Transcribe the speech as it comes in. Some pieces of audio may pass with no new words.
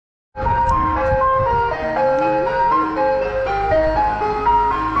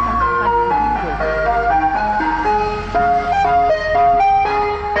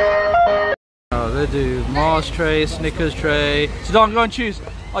Mars tray, Snickers tray. So don't go and choose.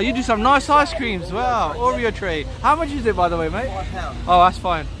 Oh, you do some nice ice creams. Wow, Oreo tray. How much is it, by the way, mate? £5. Oh, that's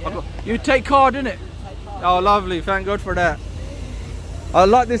fine. Yeah. You take card, innit? Oh, lovely. Thank God for that. I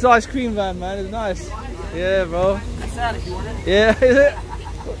like this ice cream van, man. It's nice. Yeah, bro. It's out if you want it. Yeah, is it?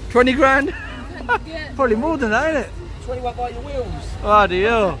 20 grand? Probably more than that, isn't it? 21 by your wheels. Oh,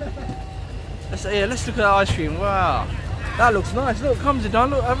 dear. Let's look at that ice cream. Wow. That looks nice. Look, comes it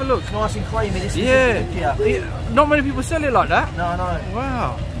down. Look, have a look. It's nice and creamy. This Yeah. Not many people sell it like that. No, no.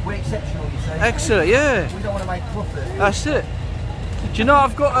 Wow. We're exceptional, you see. Excellent, yeah. We don't want to make profit. That's it. Do you know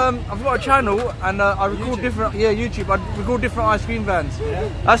I've got a channel and I record YouTube? different YouTube. I record different ice cream vans. Yeah.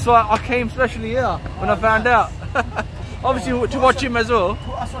 That's why I came especially here when I found out. Obviously to watch him as well.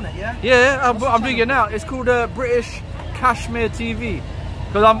 Put us on it, yeah? Yeah, I'm doing it now. It's called British Kashmir TV.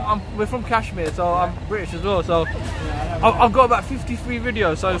 Because we're from Kashmir, so I'm British as well. So I've got about 53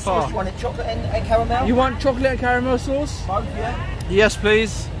 videos so far. Do you want it chocolate and caramel? You want chocolate and caramel sauce? Both, yeah? Yes,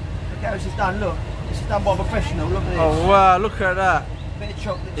 please. Look how this is done, look. This is done by a professional, look at this. Oh wow, look at that. Bit of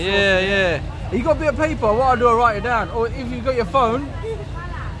chocolate sauce. Yeah. You got a bit of paper, what I'll do, I'll write it down. Or if you got your phone,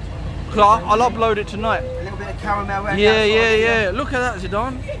 I'll upload it tonight. A little bit of caramel around the outside, Yeah. Look at that,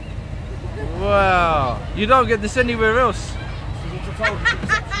 Zidane. Wow. You don't get this anywhere else.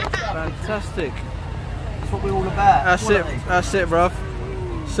 Fantastic. That's what we're all about. That's it, bruv.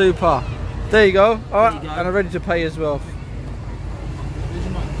 Super. There you go. Alright, and I'm ready to pay as well.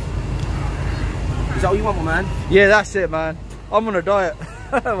 Is that all you want, my man? Yeah, that's it, man. I'm on a diet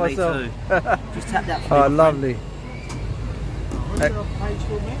myself. Me too. Just tap that for Oh, me. lovely.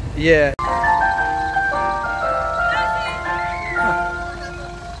 Yeah.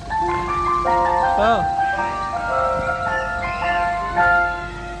 Oh.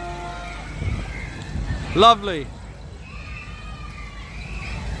 Lovely.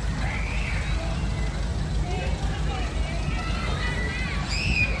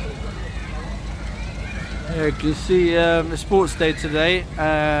 Yeah, you can see a sports day today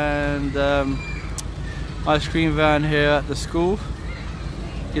and ice cream van here at the school.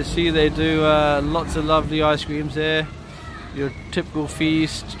 You can see they do lots of lovely ice creams there. Your typical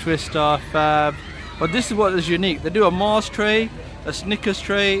Feast, Twister, Fab. But this is what is unique. They do a Mars tray, a Snickers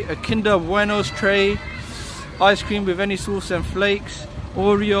tray, a Kinder Buenos tray, ice cream with any sauce and flakes,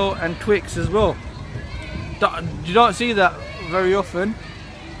 Oreo and Twix as well. You don't see that very often.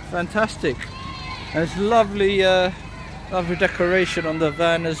 Fantastic. And it's lovely, lovely decoration on the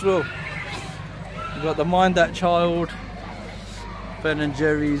van as well. You've got the Mind That Child, Ben and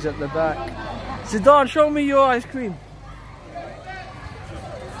Jerry's at the back. Zidane, show me your ice cream.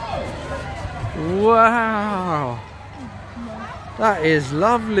 Wow, that is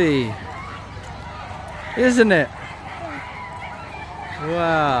lovely, isn't it?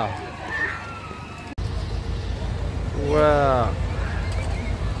 Wow. Wow.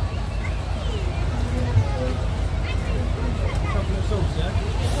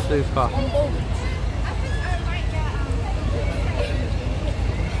 Super.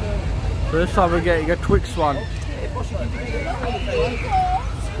 So this time we're getting a Twix one.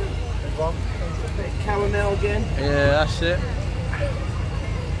 Caramel again. Yeah, that's it.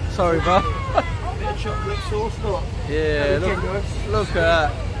 Sorry, bro. Bit of chocolate sauce, look. Yeah, look at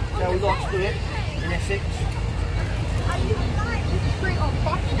that. How we like to do it in Essex.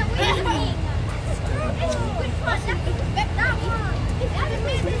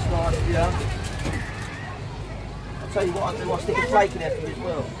 Twix nice, yeah. I'll tell you what, I'll stick a flake in there for you as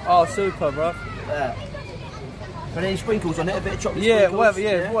well. Oh, super, bro. Look at that. But any sprinkles on it, a bit of chocolate Yeah,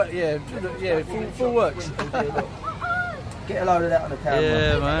 sprinkles. yeah, full works. Get a load of that on the camera.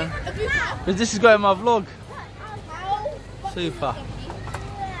 Yeah, man. Because this is going in my vlog. Super.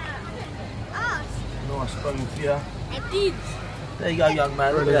 Nice spoon for you. There you go, young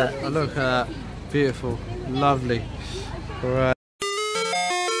man. Look at that. Look at that. Beautiful. Lovely. Right.